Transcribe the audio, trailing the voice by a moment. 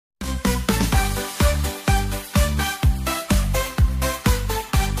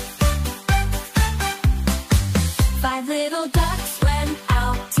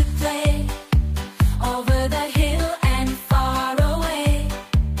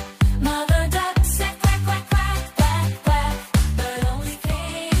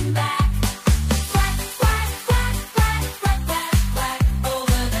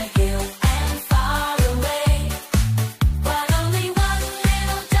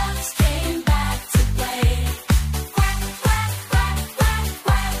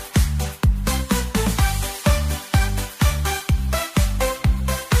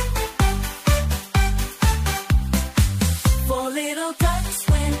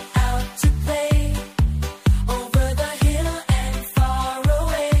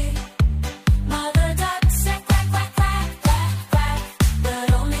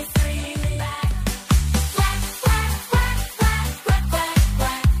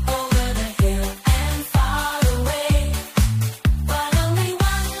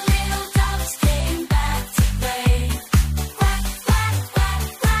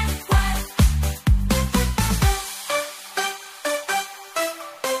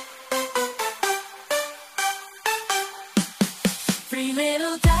Three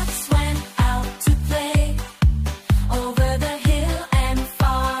little ducks went out to play over the hill and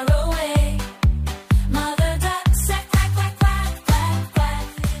far away. Mother duck said quack, quack, quack, quack, quack.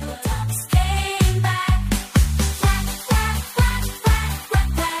 Little ducks came back. Quack, quack, quack, quack, quack,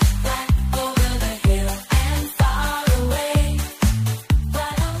 quack, quack. Over the hill and far away.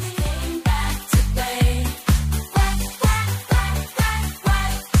 Waddles came back to play. Quack, quack, quack, quack,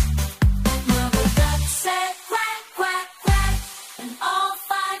 quack. Mother duck said quack, quack, quack. And all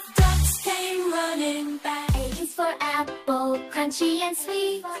five ducks came running back. A is for apple, crunchy and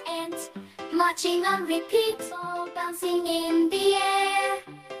sweet. For ant, marching on repeat, all bouncing in the air.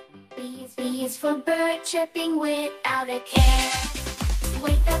 B is for bird, chirping without a care.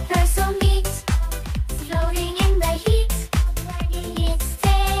 With a bird so neat, floating in the heat, wagging its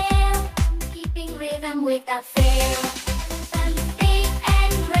tail, keeping rhythm without fail. Big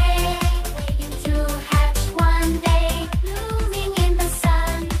and gray, waiting to hatch one day, blooming in the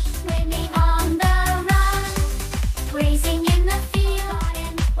sun, swimming on the run, grazing in the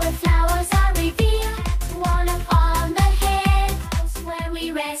field where flowers are revealed. One up on the head, where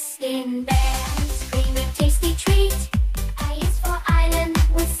we rest in bed. Scream a tasty treat. I is for island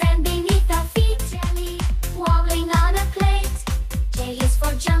with sand beneath our feet. Jelly wobbling on a plate. J is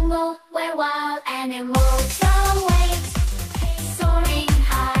for jungle where wild animals await. Soaring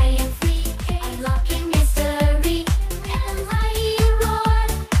high and free, unlocking mystery. M-I-E roar.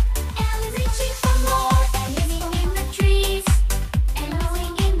 L is reaching for more, living in the trees and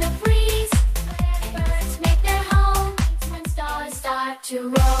blowing in the breeze. Birds make their home when stars start to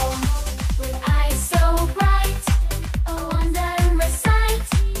roam. With eyes so bright, a wondrous sight.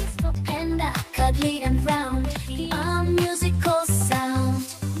 Panda, cuddly and round, a musical sound.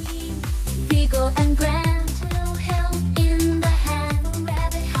 Regal and grand, little help in the hand.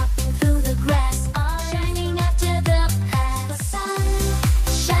 Rabbit hopping through the grass, shining after the path. The sun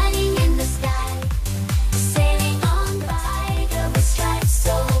shining in the sky, sailing on by. Tiger with stripes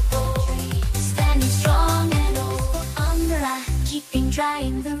so bold, standing strong and old. Umbrella, keeping dry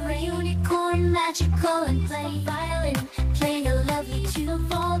in the rain. Unicorn, magical and plain. Violin, playing a lovely tune.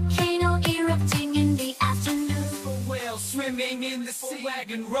 Volcano erupting in the afternoon. Whale swimming in the sea,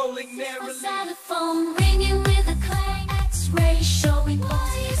 wagon rolling merrily. Xylophone ringing with a clang. X-ray showing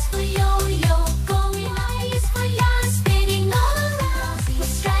light.